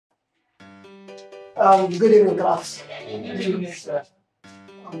Good evening, class. Good evening, sir.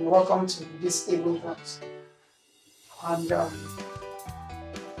 Welcome to this evening class. And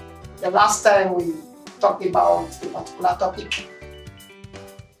the last time we talked about a particular topic,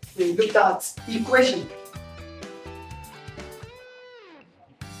 we looked at equation.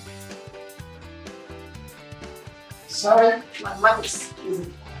 Sorry, mathematics is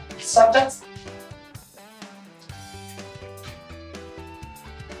the subject.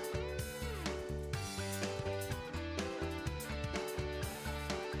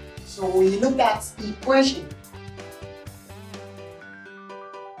 So we look at equation.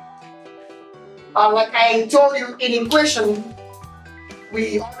 Like I told you, in equation,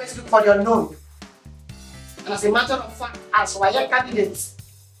 we always look for the unknown. And as a matter of fact, as YA candidates,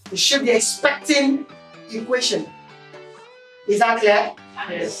 we should be expecting equation. Is that clear?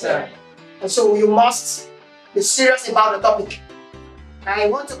 Yes, sir. And so you must be serious about the topic. I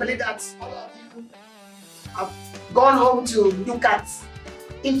want to believe that all of you have gone home to look at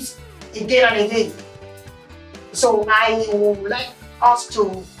it again and again. So I would like us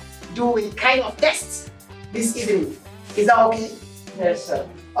to do a kind of test this evening. Is that okay? Yes, sir.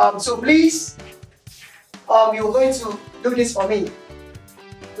 So please, you're going to do this for me.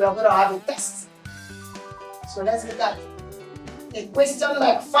 We are going to have a test. So let's look at a question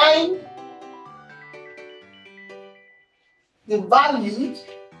like find the value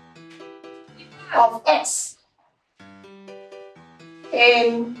of x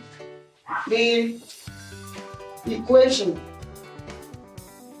in the equation.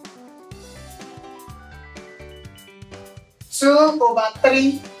 Two over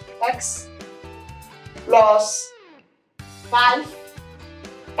 3x plus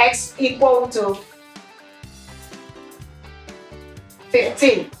 5x equal to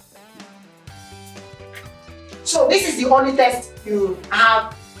 15. So this is the only test you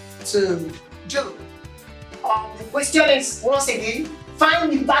have to do. The question is, once again,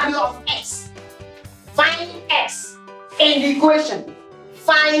 find the value of x. Find x in the equation.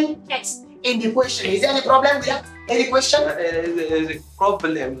 Find x in the equation. Is there any problem with that? Any question? There's a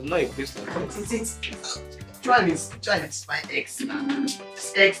problem, not a question. Try and find x now.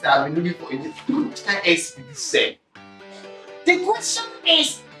 This x that I've been looking for in this. Can x be the same? The question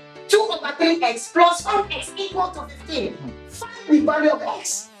is 2 over 3x plus 5x equal to 15. Find the value of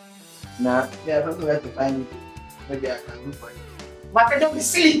x. Nah, yeah, I don't know where to find it. Maybe I can look for it. My friend, don't be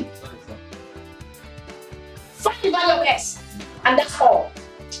silly. Sorry, sir. Find the value of x. And that's all.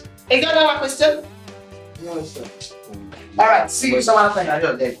 Is that another question? No, sir. Alright, see you some other I time.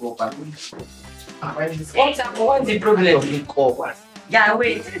 don't let go back. What's the problem? Yeah,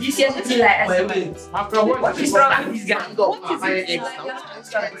 wait. You see anything like Wait. What is wrong with this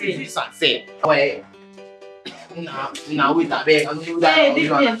guy? Wait. Nah, wait, I beg. I'm going to do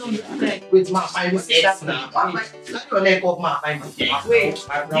that. Wait, my find this X now. Let your leg off my find this X. Wait,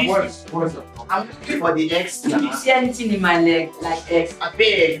 I'm looking for the X do you now. see anything in my leg like X? I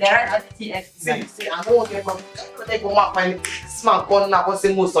beg. There are anything X in my See, I don't want to get my leg off my find this man calling now. What's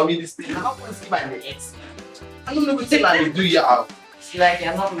the most of me this thing? I don't want to see my X. I don't know what thing I do here. It's like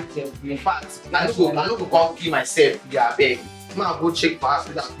you're not with your In brain. fact, I don't go come kill myself. Yeah, I beg. Man, go check for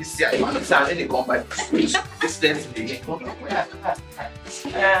hospital. This year, if I don't say I'm any come back. This thing again.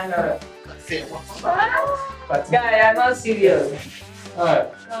 But guy, I'm not serious.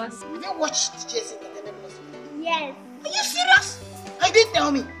 Alright. Have you watched the Jason Entertainment? Yes. Are you serious? You didn't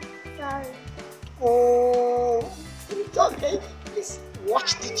tell me. Sorry. Oh, it's okay. Please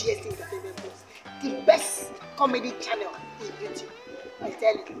watch the GS Entertainment Plus, the best comedy channel in YouTube. I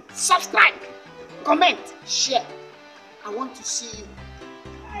tell you, subscribe, comment, share. I want to see you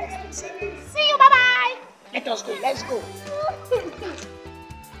next week. See you. Bye bye. Let us go. Let's go.